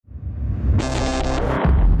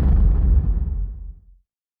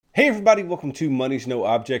Hey everybody, welcome to Money's No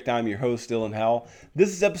Object. I'm your host, Dylan Howell. This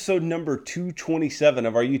is episode number 227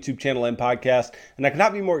 of our YouTube channel and podcast, and I could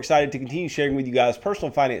not be more excited to continue sharing with you guys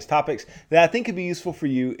personal finance topics that I think could be useful for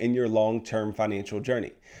you in your long-term financial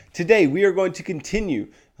journey. Today, we are going to continue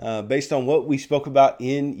based on what we spoke about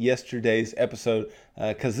in yesterday's episode,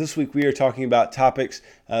 because this week we are talking about topics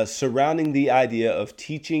surrounding the idea of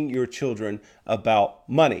teaching your children about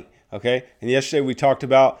money. Okay, and yesterday we talked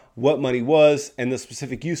about what money was and the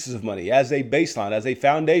specific uses of money as a baseline, as a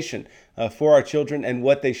foundation for our children and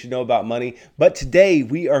what they should know about money. But today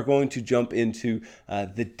we are going to jump into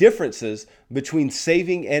the differences between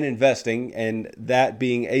saving and investing, and that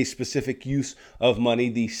being a specific use of money,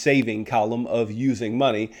 the saving column of using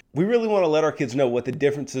money. We really want to let our kids know what the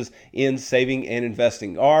differences in saving and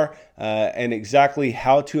investing are and exactly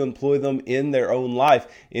how to employ them in their own life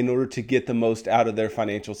in order to get the most out of their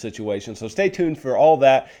financial situation. So stay tuned for all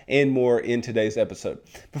that and more in today's episode.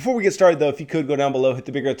 Before we get started though, if you could go down below, hit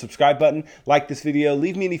the big red subscribe button, like this video,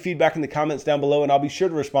 leave me any feedback in the comments down below, and I'll be sure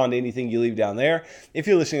to respond to anything you leave down there. If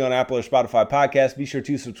you're listening on Apple or Spotify podcasts, be sure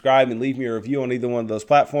to subscribe and leave me a review on either one of those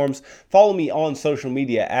platforms. Follow me on social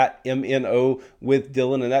media at MNO with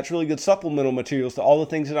Dylan, and that's really good supplemental materials to all the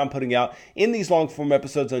things that I'm putting out in these long form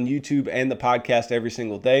episodes on YouTube and the podcast every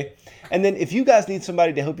single day. And then if you guys need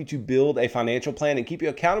somebody to help you to build a financial plan and keep you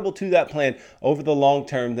accountable to that plan over the long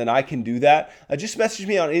term, then I can do that. Just message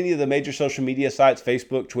me on any of the major social media sites,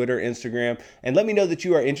 Facebook, Twitter, Instagram, and let me know that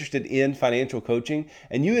you are interested in financial coaching.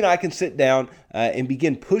 And you and I can sit down and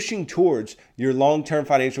begin pushing towards your long-term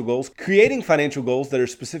financial goals, creating financial goals that are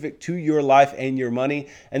specific to your life and your money,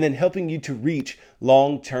 and then helping you to reach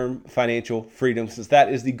long-term financial freedom, since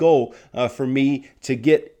that is the goal for me to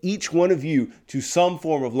get each one of you to some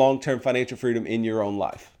form of long-term financial freedom in your own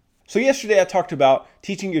life. So yesterday I talked about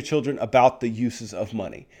teaching your children about the uses of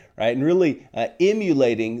money, right? And really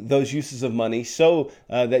emulating those uses of money so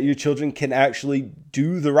that your children can actually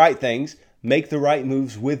do the right things, make the right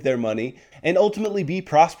moves with their money, and ultimately be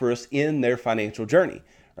prosperous in their financial journey.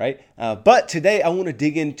 Right? But today I want to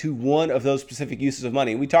dig into one of those specific uses of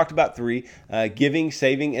money. We talked about three, giving,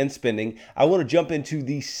 saving, and spending. I want to jump into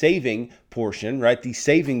the saving portion, right? The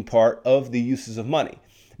saving part of the uses of money.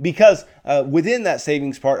 Because within that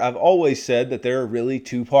savings part, I've always said that there are really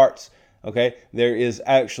two parts. Okay? There is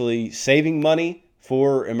actually saving money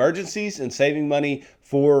for emergencies and saving money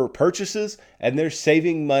for purchases, and there's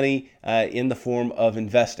saving money in the form of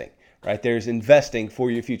investing. Right? There's investing for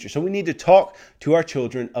your future. So we need to talk to our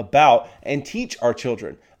children about and teach our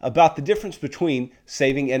children about the difference between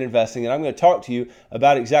saving and investing. And I'm going to talk to you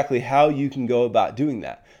about exactly how you can go about doing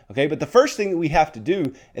that. Okay, but the first thing that we have to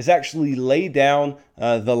do is actually lay down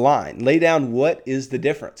the line, lay down what is the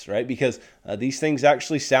difference, right? Because these things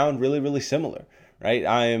actually sound really, really similar. Right?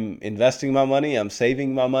 I am investing my money. I'm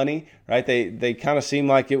saving my money, right? They kind of seem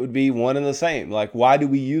like it would be one and the same. Like, why do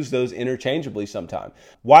we use those interchangeably sometimes?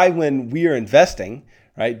 Why, when we are investing,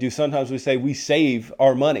 right, do sometimes we say we save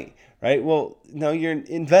our money, right? Well, no, you're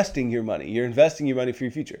investing your money. You're investing your money for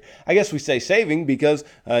your future. I guess we say saving because,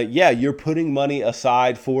 you're putting money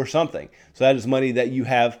aside for something. So that is money that you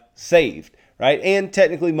have saved. Right? And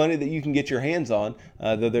technically money that you can get your hands on,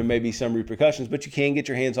 though there may be some repercussions, but you can get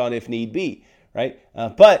your hands on if need be. Right?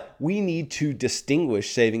 But we need to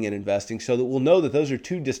distinguish saving and investing so that we'll know that those are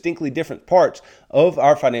two distinctly different parts of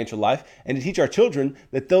our financial life, and to teach our children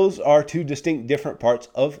that those are two distinct different parts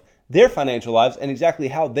of their financial lives and exactly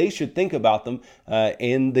how they should think about them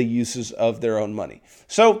in the uses of their own money.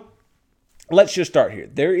 So let's just start here.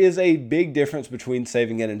 There is a big difference between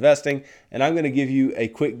saving and investing, and I'm going to give you a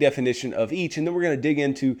quick definition of each, and then we're going to dig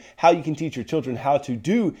into how you can teach your children how to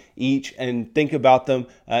do each and think about them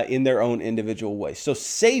in their own individual ways. So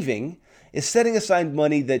saving is setting aside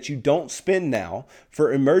money that you don't spend now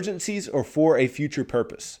for emergencies or for a future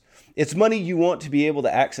purpose. It's money you want to be able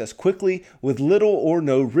to access quickly with little or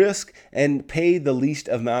no risk and pay the least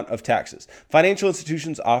amount of taxes. Financial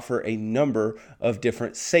institutions offer a number of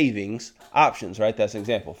different savings options, right? That's an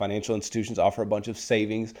example. Financial institutions offer a bunch of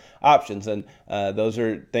savings options, and those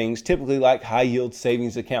are things typically like high yield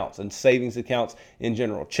savings accounts and savings accounts in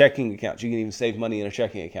general, checking accounts. You can even save money in a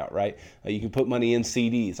checking account, right? You can put money in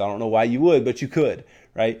CDs. I don't know why you would, but you could,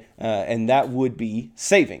 right? And that would be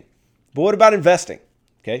saving. But what about investing?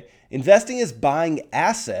 Okay. Investing is buying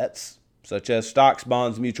assets such as stocks,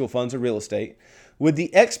 bonds, mutual funds, or real estate with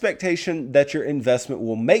the expectation that your investment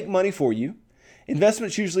will make money for you.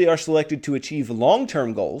 Investments usually are selected to achieve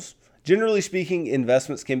long-term goals. Generally speaking,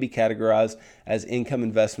 investments can be categorized as income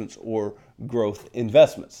investments or growth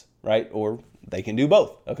investments, right? Or they can do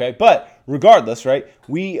both, okay? But regardless, right,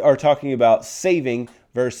 we are talking about saving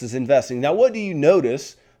versus investing. Now, what do you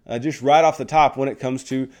notice just right off the top when it comes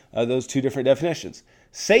to those two different definitions.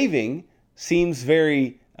 Saving seems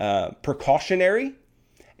very precautionary,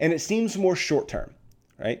 and it seems more short-term,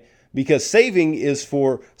 right? Because saving is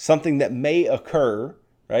for something that may occur,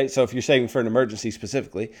 right? So if you're saving for an emergency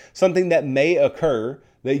specifically, something that may occur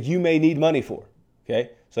that you may need money for,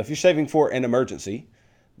 okay? So if you're saving for an emergency,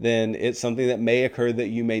 then it's something that may occur that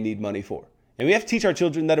you may need money for. And we have to teach our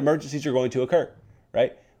children that emergencies are going to occur,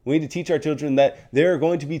 right? We need to teach our children that there are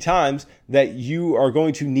going to be times that you are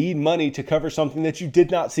going to need money to cover something that you did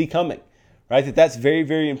not see coming, right? That's very,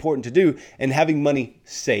 very important to do. And having money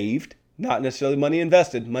saved, not necessarily money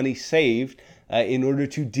invested, money saved in order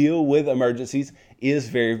to deal with emergencies is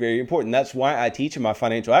very, very important. That's why I teach in my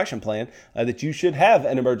financial action plan that you should have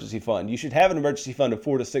an emergency fund. You should have an emergency fund of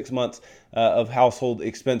 4 to 6 months of household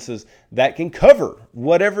expenses that can cover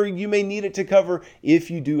whatever you may need it to cover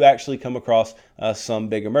if you do actually come across some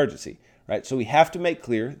big emergency, right? So we have to make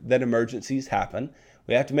clear that emergencies happen.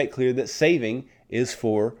 We have to make clear that saving is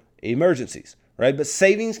for emergencies, right? But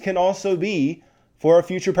savings can also be for a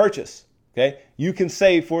future purchase, okay? You can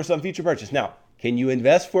save for some future purchase. Now, can you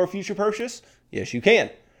invest for a future purchase? Yes, you can,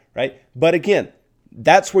 right? But again,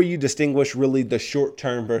 that's where you distinguish really the short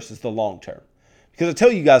term versus the long term. Because I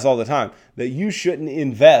tell you guys all the time that you shouldn't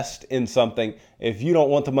invest in something if you don't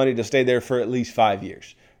want the money to stay there for at least 5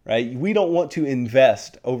 years, right? We don't want to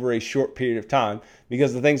invest over a short period of time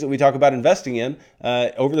because the things that we talk about investing in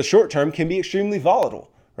over the short term can be extremely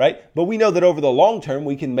volatile, right? But we know that over the long term,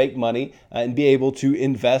 we can make money and be able to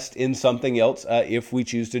invest in something else if we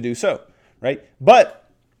choose to do so, right? But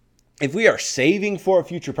if we are saving for a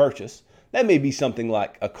future purchase, that may be something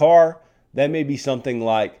like a car. That may be something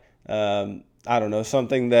like,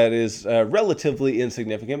 something that is relatively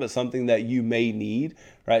insignificant, but something that you may need,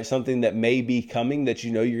 right? Something that may be coming that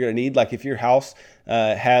you know you're going to need. Like if your house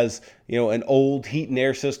has, an old heat and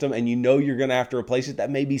air system and you know you're going to have to replace it, that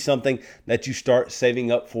may be something that you start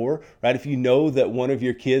saving up for, right? If you know that one of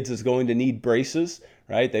your kids is going to need braces,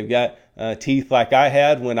 right? They've got teeth like I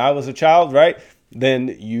had when I was a child, right?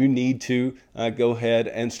 Then you need to go ahead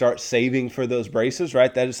and start saving for those braces,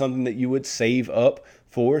 right? That is something that you would save up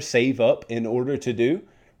in order to do,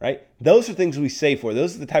 right? Those are things we save for.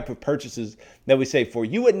 Those are the type of purchases that we save for.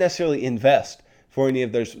 You wouldn't necessarily invest for any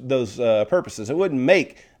of those purposes. It wouldn't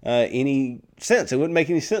make any sense. It wouldn't make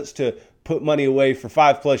any sense to put money away for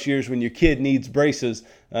 5+ years when your kid needs braces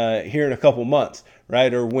here in a couple months,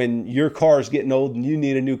 right? Or when your car is getting old and you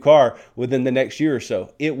need a new car within the next year or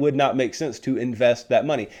so. It would not make sense to invest that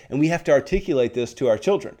money. And we have to articulate this to our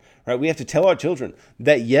children, right? We have to tell our children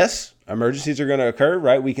that yes, emergencies are going to occur,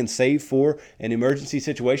 right? We can save for an emergency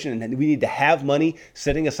situation, and we need to have money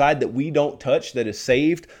setting aside that we don't touch, that is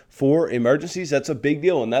saved for emergencies. That's a big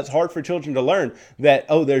deal. And that's hard for children to learn that,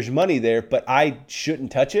 oh, there's money there, but I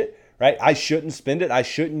shouldn't touch it, right? I shouldn't spend it. I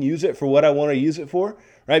shouldn't use it for what I want to use it for,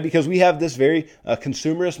 right? Because we have this very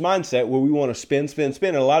consumerist mindset where we want to spend.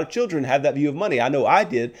 And a lot of children have that view of money. I know I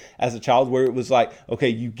did as a child, where it was like, okay,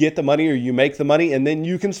 you get the money or you make the money and then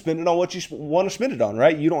you can spend it on what you want to spend it on,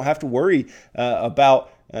 right? You don't have to worry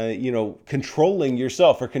about, controlling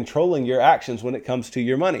yourself or controlling your actions when it comes to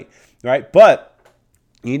your money, right? But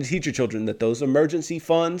you need to teach your children that those emergency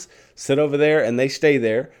funds sit over there and they stay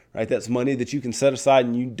there, right? That's money that you can set aside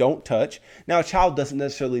and you don't touch. Now, a child doesn't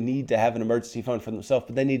necessarily need to have an emergency fund for themselves,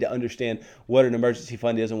 but they need to understand what an emergency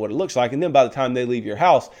fund is and what it looks like. And then by the time they leave your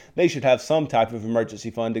house, they should have some type of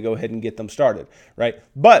emergency fund to go ahead and get them started, right?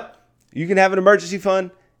 But you can have an emergency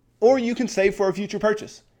fund or you can save for a future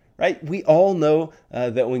purchase, right? We all know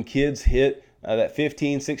that when kids hit that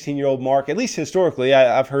 15, 16-year-old mark, at least historically,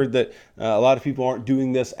 I've heard that a lot of people aren't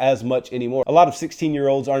doing this as much anymore. A lot of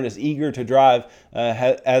 16-year-olds aren't as eager to drive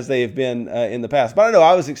as they have been in the past. But I know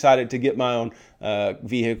I was excited to get my own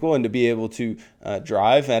vehicle and to be able to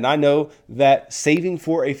drive. And I know that saving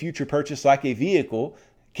for a future purchase like a vehicle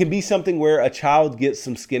can be something where a child gets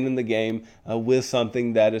some skin in the game with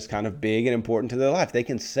something that is kind of big and important to their life. They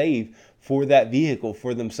can save for that vehicle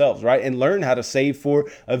for themselves, right? And learn how to save for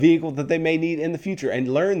a vehicle that they may need in the future,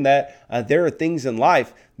 and learn that there are things in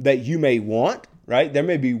life that you may want, right? There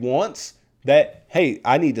may be wants that, hey,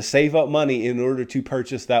 I need to save up money in order to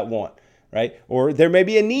purchase that want, right? Or there may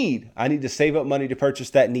be a need. I need to save up money to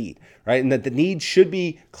purchase that need, right? And that the need should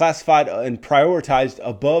be classified and prioritized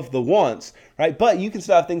above the wants, right? But you can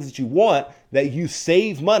still have things that you want that you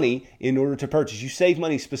save money in order to purchase. You save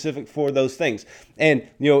money specific for those things. And,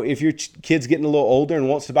 if your kid's getting a little older and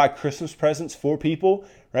wants to buy Christmas presents for people,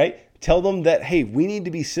 right? Tell them that, hey, we need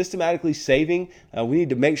to be systematically saving. We need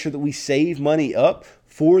to make sure that we save money up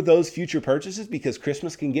for those future purchases because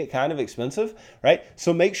Christmas can get kind of expensive, right?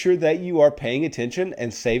 So make sure that you are paying attention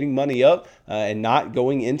and saving money up and not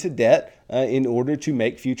going into debt in order to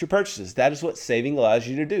make future purchases. That is what saving allows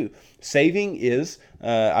you to do. Saving is,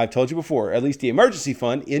 I've told you before, at least the emergency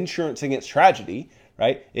fund, insurance against tragedy,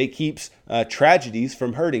 right? It keeps tragedies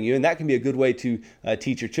from hurting you, and that can be a good way to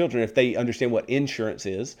teach your children if they understand what insurance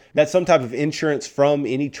is. That's some type of insurance from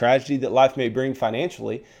any tragedy that life may bring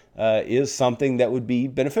financially. Is something that would be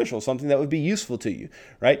beneficial, something that would be useful to you,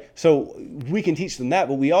 right? So we can teach them that,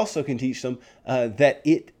 but we also can teach them that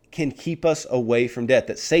it can keep us away from debt,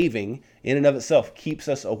 that saving in and of itself keeps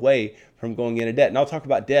us away from going into debt. And I'll talk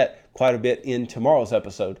about debt quite a bit in tomorrow's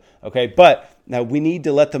episode, okay? But now we need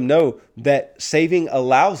to let them know that saving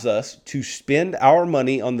allows us to spend our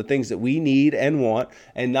money on the things that we need and want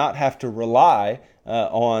and not have to rely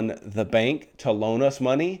on the bank to loan us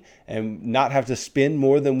money and not have to spend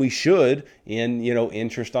more than we should in,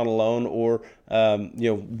 interest on a loan or,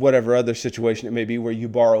 whatever other situation it may be where you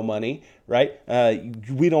borrow money, right?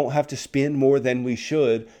 We don't have to spend more than we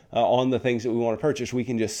should on the things that we want to purchase. We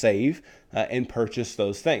can just save and purchase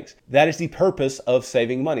those things. That is the purpose of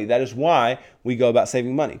saving money. That is why we go about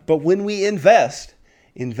saving money. But when we invest,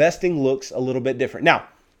 investing looks a little bit different. Now,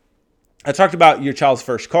 I talked about your child's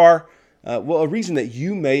first car. A reason that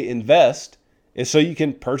you may invest is so you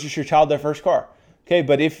can purchase your child their first car. Okay,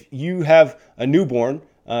 but if you have a newborn,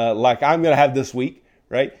 like I'm going to have this week,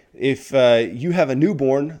 right? If you have a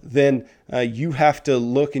newborn, then you have to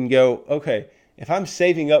look and go, okay, if I'm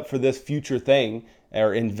saving up for this future thing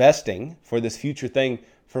or investing for this future thing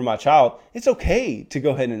for my child, it's okay to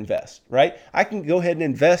go ahead and invest, right? I can go ahead and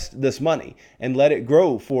invest this money and let it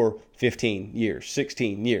grow for 15 years,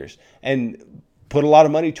 16 years, and put a lot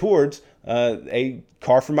of money towards a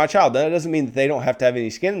car for my child. That doesn't mean that they don't have to have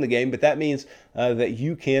any skin in the game, but that means that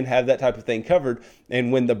you can have that type of thing covered.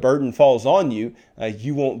 And when the burden falls on you,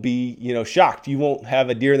 you won't be, shocked. You won't have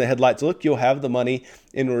a deer in the headlights look. You'll have the money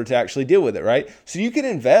in order to actually deal with it, right? So you can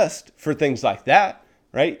invest for things like that.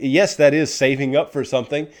 Right? Yes, that is saving up for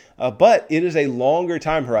something, but it is a longer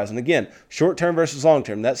time horizon. Again, short-term versus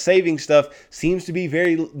long-term. That saving stuff seems to be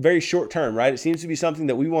very, very short-term, right? It seems to be something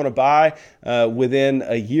that we want to buy within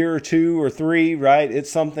a year or 2 or 3, right?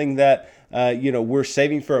 It's something that we're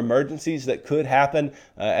saving for emergencies that could happen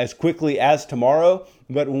as quickly as tomorrow.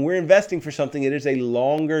 But when we're investing for something, it is a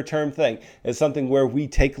longer term thing. It's something where we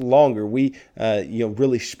take longer. We,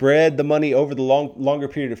 really spread the money over the longer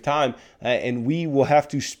period of time, and we will have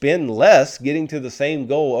to spend less getting to the same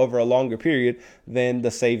goal over a longer period than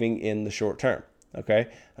the saving in the short term. Okay.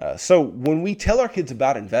 So when we tell our kids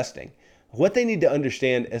about investing, what they need to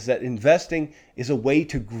understand is that investing is a way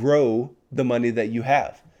to grow the money that you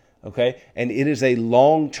have. Okay. And it is a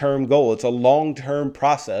long-term goal. It's a long-term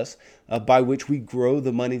process by which we grow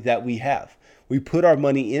the money that we have. We put our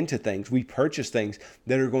money into things. We purchase things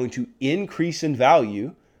that are going to increase in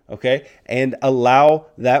value, okay, and allow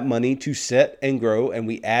that money to sit and grow, and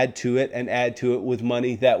we add to it with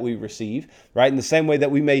money that we receive, right? In the same way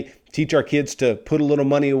that we may teach our kids to put a little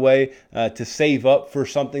money away to save up for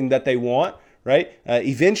something that they want, right?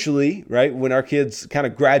 Eventually, right, when our kids kind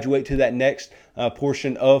of graduate to that next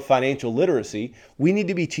portion of financial literacy, we need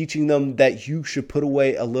to be teaching them that you should put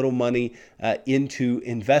away a little money into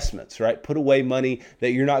investments, right? Put away money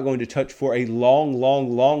that you're not going to touch for a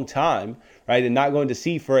long time, right? And not going to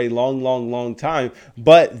see for a long time,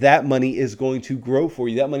 but that money is going to grow for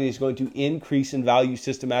you. That money is going to increase in value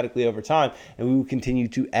systematically over time, and we will continue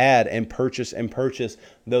to add and purchase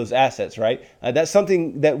those assets, right? That's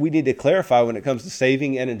something that we need to clarify when it comes to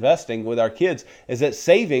saving and investing with our kids, is that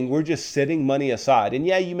saving, we're just setting money aside. And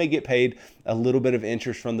yeah, you may get paid a little bit of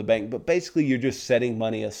interest from the bank, but basically you're just setting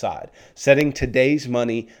money aside, setting today's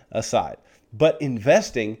money aside. But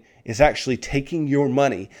investing is actually taking your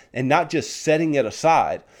money and not just setting it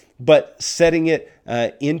aside, but setting it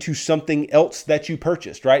into something else that you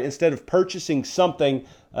purchased, right? Instead of purchasing something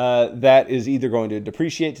that is either going to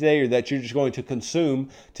depreciate today or that you're just going to consume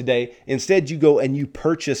today, instead you go and you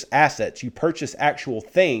purchase assets. You purchase actual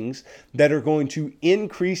things that are going to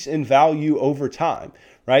increase in value over time,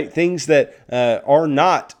 right? Things that are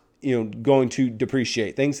not going to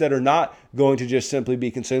depreciate, things that are not going to just simply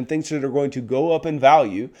be consumed, things that are going to go up in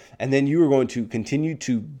value. And then you are going to continue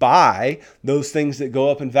to buy those things that go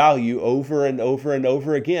up in value over and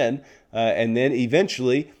over again. And then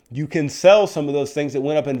eventually you can sell some of those things that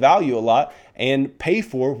went up in value a lot and pay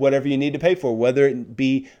for whatever you need to pay for, whether it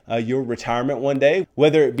be your retirement one day,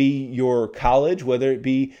 whether it be your college, whether it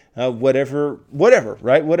be whatever,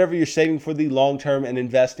 right? Whatever you're saving for the long term and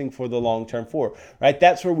investing for the long term for, right?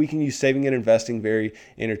 That's where we can use saving and investing very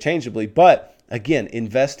interchangeably. But again,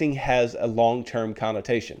 investing has a long-term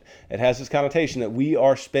connotation. It has this connotation that we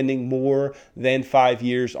are spending more than 5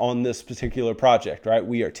 years on this particular project, right?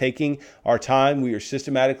 We are taking our time, we are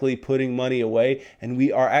systematically putting money away, and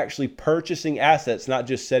we are actually purchasing assets, not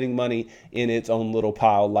just setting money in its own little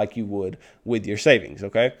pile like you would with your savings,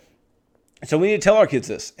 okay? So we need to tell our kids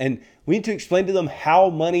this, and we need to explain to them how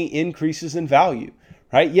money increases in value,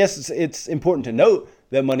 right? Yes, it's important to note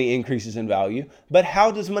that money increases in value, but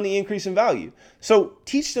how does money increase in value? So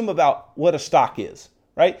teach them about what a stock is,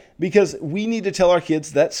 right? Because we need to tell our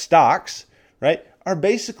kids that stocks, right, are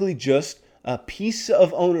basically just a piece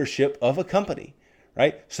of ownership of a company.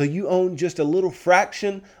 Right? So you own just a little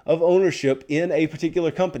fraction of ownership in a particular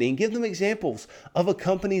company, and give them examples of a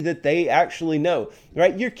company that they actually know,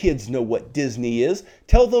 right? Your kids know what Disney is.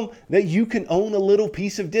 Tell them that you can own a little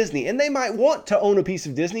piece of Disney, and they might want to own a piece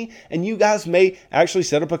of Disney, and you guys may actually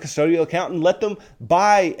set up a custodial account and let them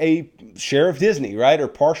buy a share of Disney, right? Or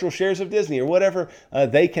partial shares of Disney, or whatever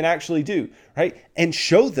they can actually do, right? And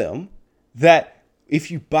show them that if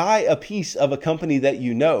you buy a piece of a company that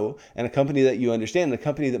you know, and a company that you understand, and a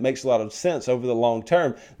company that makes a lot of sense over the long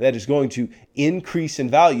term, that is going to increase in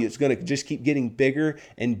value, it's going to just keep getting bigger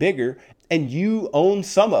and bigger, and you own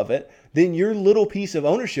some of it, then your little piece of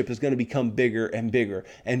ownership is going to become bigger and bigger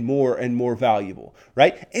and more valuable,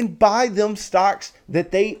 right? And buy them stocks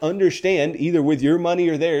that they understand, either with your money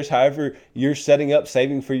or theirs, however you're setting up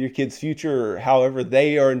saving for your kids' future, or however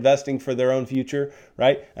they are investing for their own future,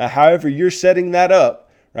 right? However you're setting that up,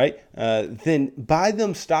 right? Then buy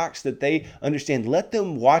them stocks that they understand. Let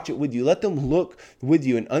them watch it with you. Let them look with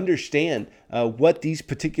you and understand what these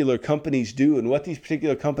particular companies do and what these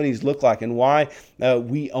particular companies look like, and why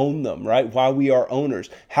we own them, right? Why we are owners,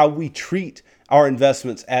 how we treat our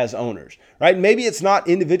investments as owners, right? Maybe it's not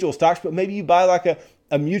individual stocks, but maybe you buy like a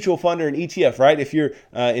mutual fund or an ETF, right? If you're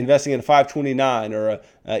investing in a 529 or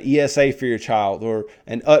a ESA for your child, or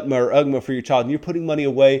an UTMA or UGMA for your child, and you're putting money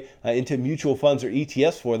away into mutual funds or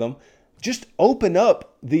ETFs for them, just open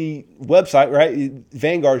up the website, right?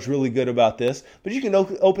 Vanguard's really good about this, but you can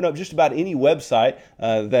open up just about any website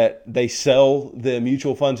that they sell the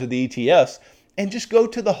mutual funds or the ETFs, and just go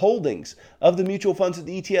to the holdings of the mutual funds of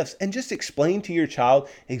the ETFs and just explain to your child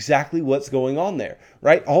exactly what's going on there,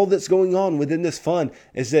 right? All that's going on within this fund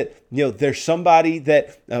is that, there's somebody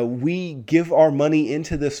that we give our money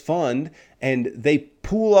into this fund, and they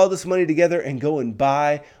pool all this money together and go and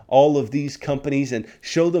buy all of these companies, and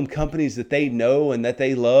show them companies that they know and that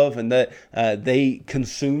they love and that they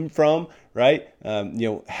consume from, right?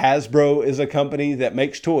 Hasbro is a company that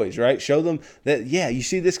makes toys, right? Show them that, you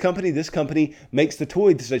see this company makes the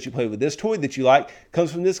toys that you play with. This toy that you like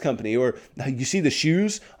comes from this company. Or you see the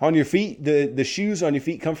shoes on your feet, the shoes on your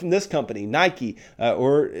feet come from this company, Nike,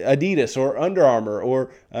 or Adidas, or Under Armour,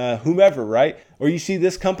 or whomever, right? Or you see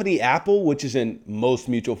this company, Apple, which is in most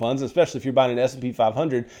mutual funds, especially if you're buying an S&P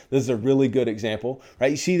 500. This is a really good example, right?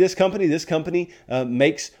 You see this company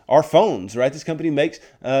makes our phones, right? This company makes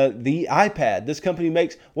the iPad. This company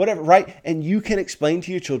makes whatever, right? And you can explain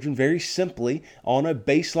to your children very simply on a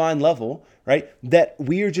baseline level, right, that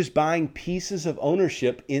we are just buying pieces of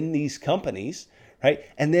ownership in these companies, right?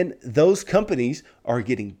 And then those companies are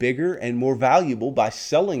getting bigger and more valuable by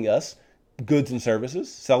selling us goods and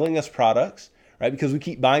services, selling us products, right? Because we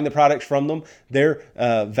keep buying the products from them, their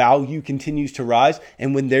value continues to rise.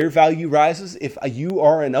 And when their value rises, if you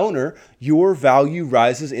are an owner, your value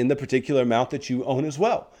rises in the particular amount that you own as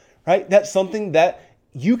well, right? That's something that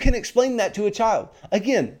you can explain that to a child.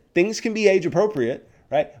 Again, things can be age appropriate,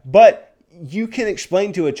 right? But you can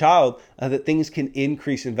explain to a child that things can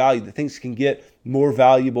increase in value, that things can get more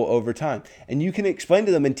valuable over time. And you can explain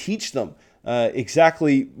to them and teach them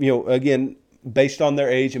exactly, again, based on their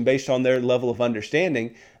age and based on their level of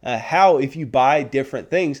understanding, how, if you buy different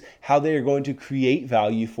things, how they are going to create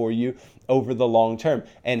value for you over the long term,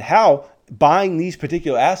 and how buying these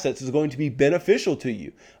particular assets is going to be beneficial to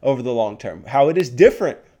you over the long term, how it is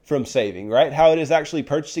different from saving, right? How it is actually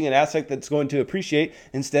purchasing an asset that's going to appreciate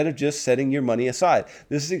instead of just setting your money aside.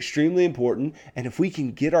 This is extremely important. And if we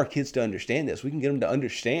can get our kids to understand this, we can get them to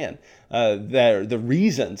understand the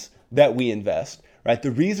reasons that we invest, right?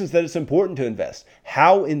 The reasons that it's important to invest,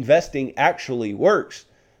 how investing actually works,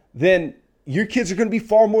 then your kids are going to be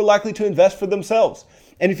far more likely to invest for themselves.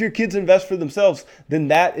 And if your kids invest for themselves, then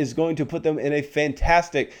that is going to put them in a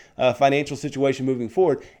fantastic financial situation moving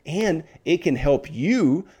forward. And it can help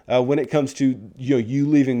you when it comes to you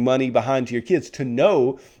leaving money behind to your kids, to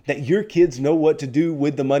know that your kids know what to do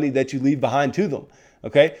with the money that you leave behind to them.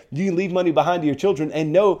 Okay, you can leave money behind to your children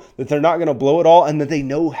and know that they're not going to blow it all and that they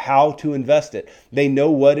know how to invest it. They know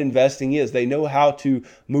what investing is. They know how to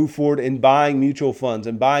move forward in buying mutual funds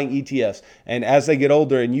and buying ETFs. And as they get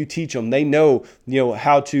older and you teach them, they know,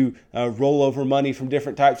 how to roll over money from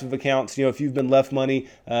different types of accounts. If you've been left money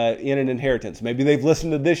in an inheritance, maybe they've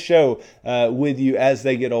listened to this show with you as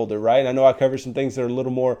they get older, right? I know I cover some things that are a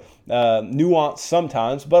little more nuanced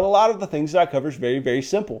sometimes, but a lot of the things that I cover is very, very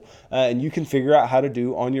simple. And you can figure out how to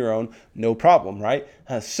do on your own, no problem, right?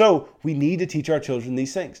 So we need to teach our children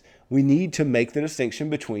these things. We need to make the distinction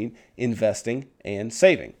between investing and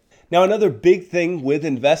saving. Now, another big thing with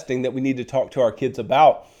investing that we need to talk to our kids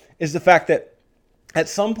about is the fact that at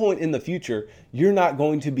some point in the future, you're not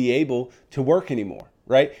going to be able to work anymore,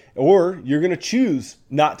 right? Or you're going to choose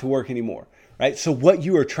not to work anymore, right? So what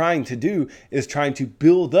you are trying to do is trying to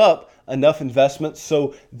build up enough investments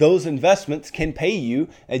so those investments can pay you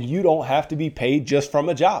and you don't have to be paid just from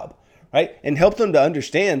a job, right? And help them to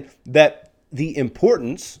understand that the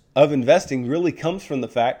importance of investing really comes from the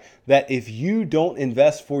fact that if you don't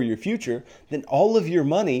invest for your future, then all of your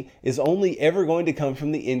money is only ever going to come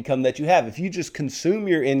from the income that you have. If you just consume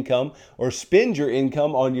your income or spend your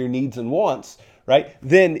income on your needs and wants, right,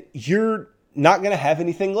 then you're not going to have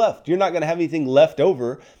anything left. You're not going to have anything left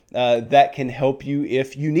over that can help you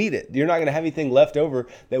if you need it. You're not going to have anything left over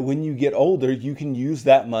that when you get older, you can use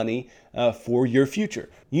that money for your future.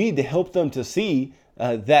 You need to help them to see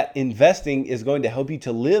that investing is going to help you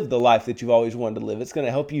to live the life that you've always wanted to live. It's going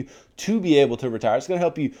to help you to be able to retire. It's going to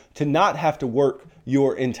help you to not have to work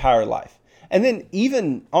your entire life. And then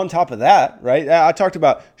even on top of that, right, I talked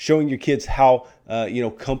about showing your kids how,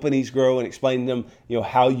 companies grow and explaining to them,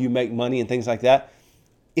 how you make money and things like that.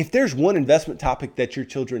 If there's one investment topic that your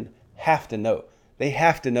children have to know,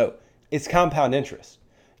 it's compound interest.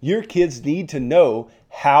 Your kids need to know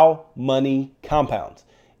how money compounds.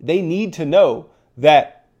 They need to know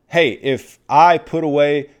that, hey, if I put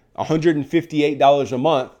away $158 a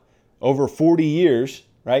month over 40 years,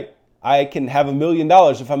 right, I can have $1 million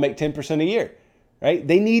if I make 10% a year, right?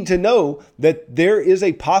 They need to know that there is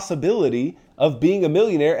a possibility of being a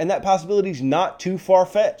millionaire, and that possibility is not too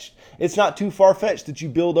far-fetched. It's not too far-fetched that you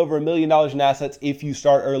build over $1 million in assets if you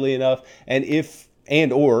start early enough and if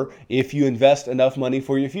you invest enough money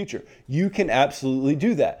for your future. You can absolutely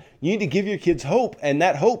do that. You need to give your kids hope, and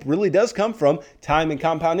that hope really does come from time and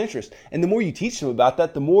compound interest. And the more you teach them about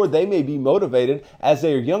that, the more they may be motivated as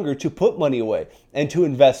they are younger to put money away and to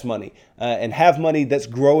invest money and have money that's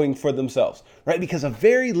growing for themselves, right? Because a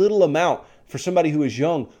very little amount for somebody who is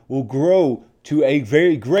young will grow to a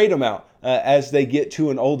very great amount as they get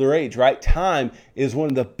to an older age, right? Time is one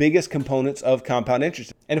of the biggest components of compound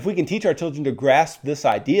interest. And if we can teach our children to grasp this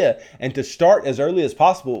idea and to start as early as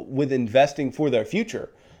possible with investing for their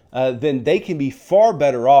future, then they can be far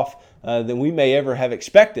better off than we may ever have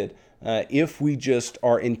expected if we just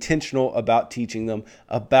are intentional about teaching them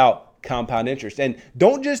about compound interest. And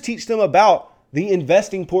don't just teach them about the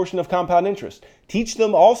investing portion of compound interest. Teach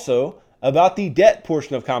them also about the debt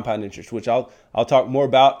portion of compound interest, which I'll talk more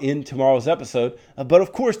about in tomorrow's episode. But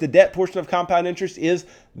of course, the debt portion of compound interest is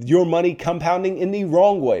your money compounding in the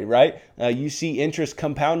wrong way, right? You see interest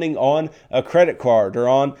compounding on a credit card or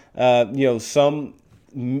on some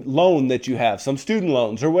loan that you have, some student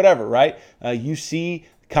loans or whatever, right? You see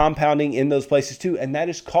compounding in those places too, and that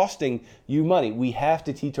is costing you money. We have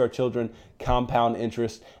to teach our children compound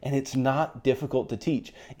interest, and it's not difficult to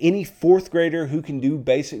teach. Any fourth grader who can do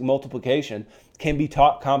basic multiplication can be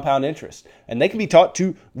taught compound interest, and they can be taught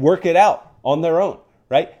to work it out on their own,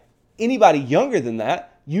 right? Anybody younger than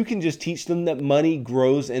that, you can just teach them that money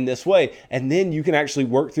grows in this way, and then you can actually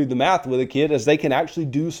work through the math with a kid as they can actually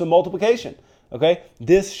do some multiplication. Okay,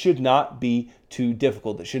 this should not be too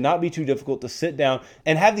difficult. It should not be too difficult to sit down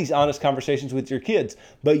and have these honest conversations with your kids,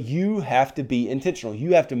 but you have to be intentional.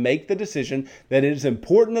 You have to make the decision that it is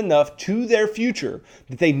important enough to their future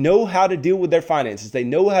that they know how to deal with their finances. They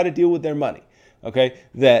know how to deal with their money. Okay,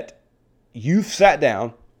 that you've sat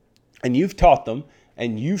down and you've taught them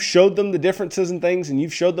and you've showed them the differences in things and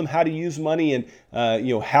you've showed them how to use money and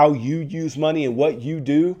how you use money and what you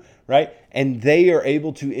do, right? And they are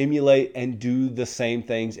able to emulate and do the same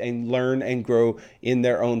things and learn and grow in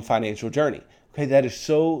their own financial journey. Okay, that is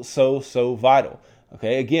so vital.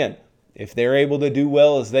 Okay, again, if they're able to do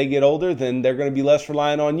well as they get older, then they're going to be less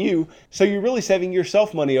reliant on you. So you're really saving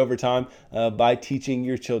yourself money over time by teaching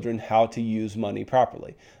your children how to use money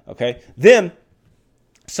properly. Okay, then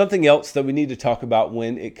something else that we need to talk about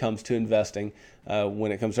when it comes to investing,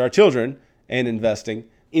 when it comes to our children and investing,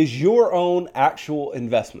 is your own actual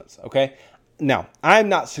investments, okay? Now, I'm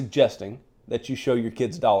not suggesting that you show your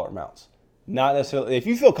kids dollar amounts, Not necessarily. If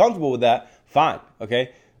you feel comfortable with that, fine,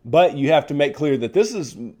 okay? But you have to make clear that this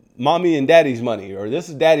is mommy and daddy's money, or this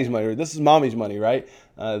is daddy's money, or this is mommy's money, right?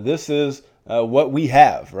 This is what we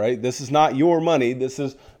have, right? This is not your money. This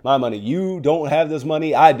is my money. You don't have this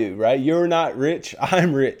money. I do, right? You're not rich.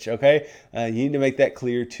 I'm rich, okay? You need to make that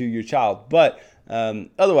clear to your child. But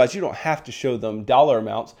otherwise, you don't have to show them dollar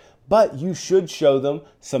amounts, but you should show them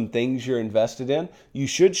some things you're invested in. You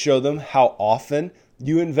should show them how often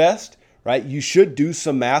you invest, right? You should do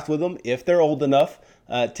some math with them if they're old enough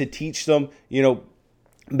to teach them,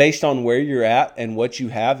 based on where you're at and what you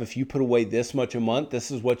have. If you put away this much a month,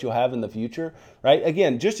 this is what you'll have in the future, right?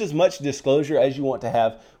 Again, just as much disclosure as you want to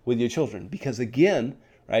have with your children. Because again,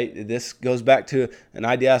 right, this goes back to an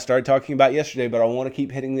idea I started talking about yesterday, but I want to keep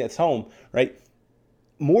hitting this home, right?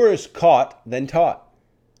 More is caught than taught.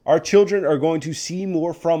 Our children are going to see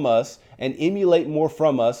more from us and emulate more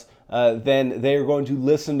from us than they are going to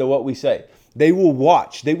listen to what we say. They will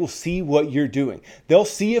watch. They will see what you're doing. They'll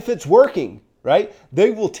see if it's working, right?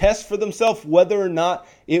 They will test for themselves whether or not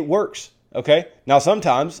it works, okay? Now,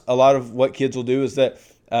 sometimes a lot of what kids will do is that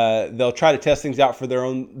they'll try to test things out for their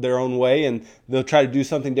own way, and they'll try to do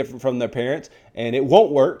something different from their parents, and it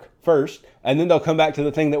won't work first, and then they'll come back to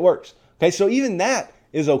the thing that works, okay? So even that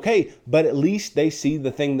is okay, but at least they see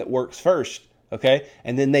the thing that works first, okay?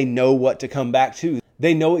 And then they know what to come back to.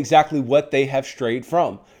 They know exactly what they have strayed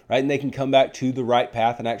from, right? And they can come back to the right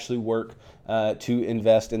path and actually work to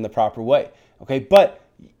invest in the proper way. Okay, but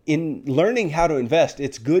in learning how to invest,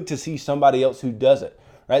 it's good to see somebody else who does it,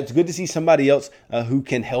 right? It's good to see somebody else who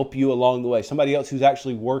can help you along the way, somebody else who's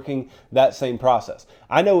actually working that same process.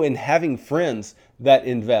 I know in having friends that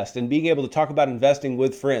invest and being able to talk about investing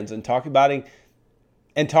with friends and talking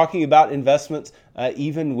about investments,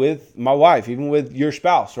 even with my wife, even with your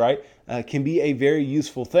spouse, right, can be a very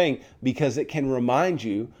useful thing because it can remind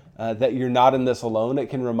you that you're not in this alone.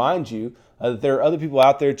 It can remind you that there are other people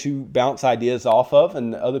out there to bounce ideas off of,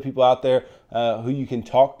 and other people out there who you can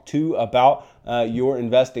talk to about your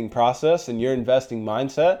investing process and your investing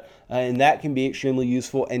mindset. And that can be extremely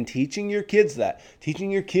useful. And teaching your kids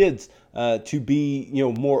to be,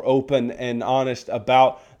 more open and honest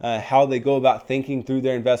about how they go about thinking through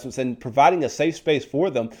their investments, and providing a safe space for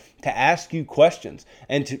them to ask you questions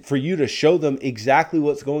and for you to show them exactly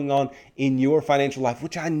what's going on in your financial life,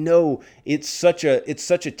 which I know it's such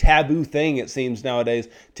a taboo thing, it seems nowadays,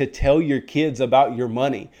 to tell your kids about your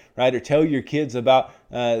money, right? Or tell your kids about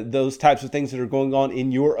those types of things that are going on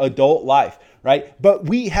in your adult life, right? But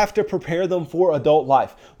we have to prepare them for adult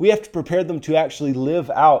life. We have to prepare them to actually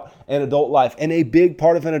live out an adult life. And a big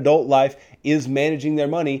part of an adult life is managing their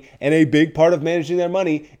money. And a big part of managing their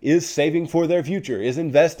money is saving for their future, is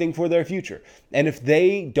investing for their future. And if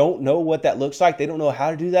they don't know what that looks like, they don't know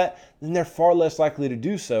how to do that, then they're far less likely to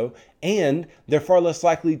do so. And they're far less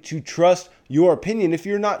likely to trust your opinion if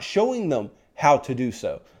you're not showing them how to do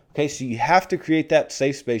so. Okay, so you have to create that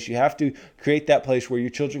safe space. You have to create that place where your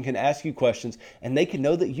children can ask you questions and they can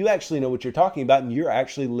know that you actually know what you're talking about and you're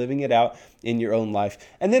actually living it out in your own life.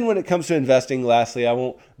 And then when it comes to investing, lastly, I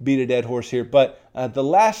won't beat a dead horse here, but the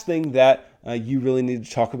last thing that you really need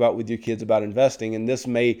to talk about with your kids about investing, and this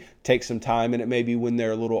may take some time and it may be when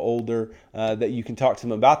they're a little older that you can talk to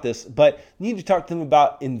them about this, but you need to talk to them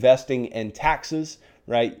about investing and taxes,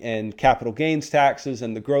 right? And capital gains taxes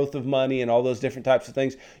and the growth of money and all those different types of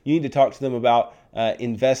things. You need to talk to them about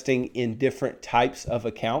investing in different types of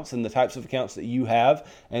accounts and the types of accounts that you have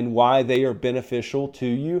and why they are beneficial to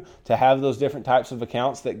you to have those different types of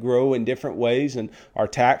accounts that grow in different ways and are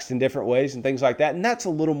taxed in different ways and things like that. And that's a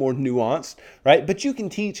little more nuanced, right? But you can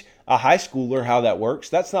teach a high schooler how that works.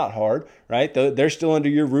 That's not hard, right? They're still under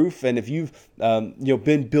your roof. And if you've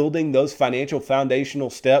been building those financial foundational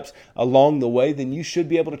steps along the way, then you should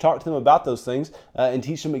be able to talk to them about those things and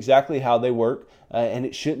teach them exactly how they work. And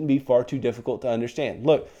it shouldn't be far too difficult to understand.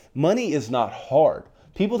 Look, money is not hard.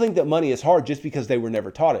 People think that money is hard just because they were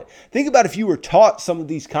never taught it. Think about if you were taught some of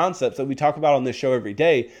these concepts that we talk about on this show every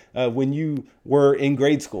day when you were in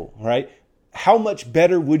grade school, right? How much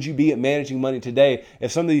better would you be at managing money today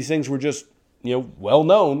if some of these things were just, well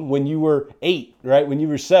known when you were 8, right? When you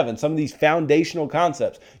were 7, some of these foundational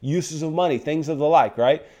concepts, uses of money, things of the like,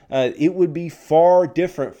 right? It would be far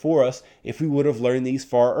different for us if we would have learned these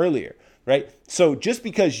far earlier. Right? So just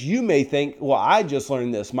because you may think, well, I just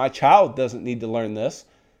learned this, my child doesn't need to learn this.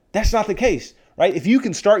 That's not the case, right? If you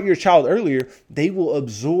can start your child earlier, they will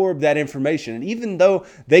absorb that information. And even though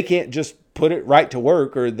they can't just put it right to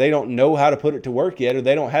work, or they don't know how to put it to work yet, or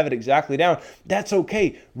they don't have it exactly down. That's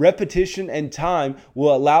okay. Repetition and time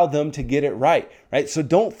will allow them to get it right? So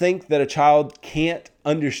don't think that a child can't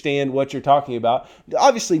understand what you're talking about.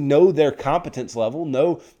 Obviously, know their competence level,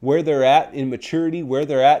 know where they're at in maturity, where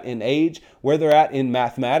they're at in age, where they're at in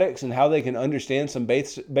mathematics, and how they can understand some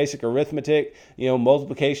basic arithmetic,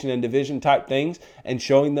 multiplication and division type things, and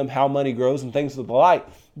showing them how money grows and things of the like.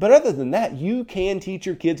 But other than that, you can teach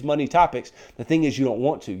your kids money topics. The thing is, you don't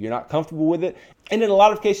want to. You're not comfortable with it. And in a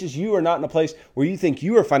lot of cases, you are not in a place where you think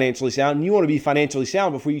you are financially sound, and you want to be financially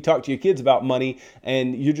sound before you talk to your kids about money,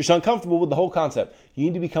 and you're just uncomfortable with the whole concept. You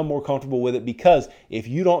need to become more comfortable with it, because if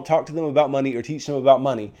you don't talk to them about money or teach them about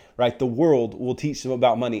money, the world will teach them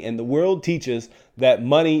about money. And the world teaches that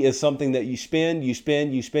money is something that you spend,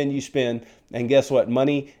 and guess what?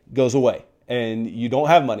 Money goes away, and you don't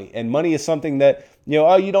have money. And money is something that,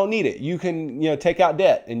 you don't need it. You can, take out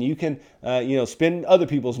debt, and you can, spend other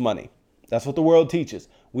people's money. That's what the world teaches.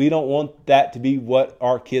 We don't want that to be what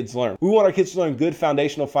our kids learn. We want our kids to learn good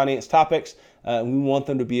foundational finance topics. And we want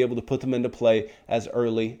them to be able to put them into play as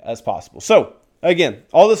early as possible. So again,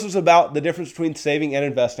 all this was about the difference between saving and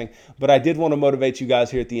investing, but I did want to motivate you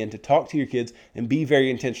guys here at the end to talk to your kids and be very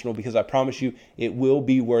intentional, because I promise you it will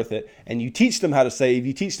be worth it. And you teach them how to save,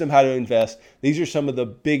 you teach them how to invest. These are some of the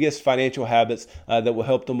biggest financial habits that will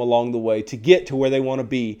help them along the way to get to where they want to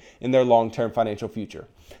be in their long-term financial future.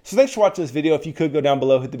 So thanks for watching this video. If you could go down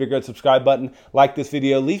below, hit the big red subscribe button, like this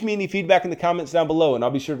video, leave me any feedback in the comments down below, and I'll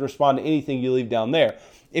be sure to respond to anything you leave down there.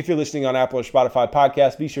 If you're listening on Apple or Spotify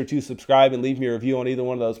podcasts, be sure to subscribe and leave me a review on either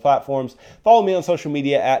one of those platforms. Follow me on social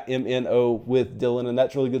media at MNO with Dylan, and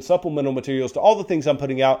that's really good supplemental materials to all the things I'm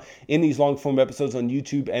putting out in these long form episodes on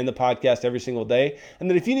YouTube and the podcast every single day. And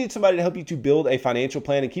then if you need somebody to help you to build a financial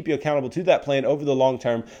plan and keep you accountable to that plan over the long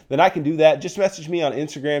term, then I can do that. Just message me on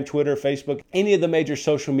Instagram, Twitter, Facebook, any of the major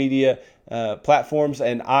social media platforms,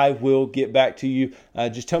 and I will get back to you.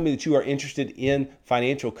 Just tell me that you are interested in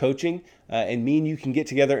financial coaching, and me and you can get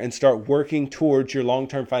together and start working towards your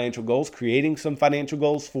long-term financial goals, creating some financial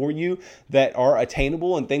goals for you that are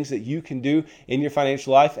attainable and things that you can do in your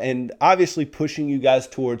financial life, and obviously pushing you guys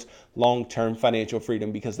towards long-term financial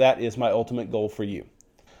freedom, because that is my ultimate goal for you.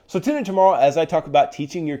 So tune in tomorrow as I talk about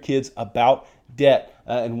teaching your kids about debt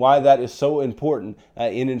and why that is so important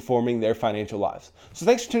in informing their financial lives. So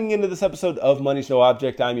thanks for tuning into this episode of Money's No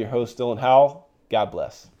Object. I'm your host, Dylan Howell. God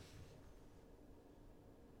bless.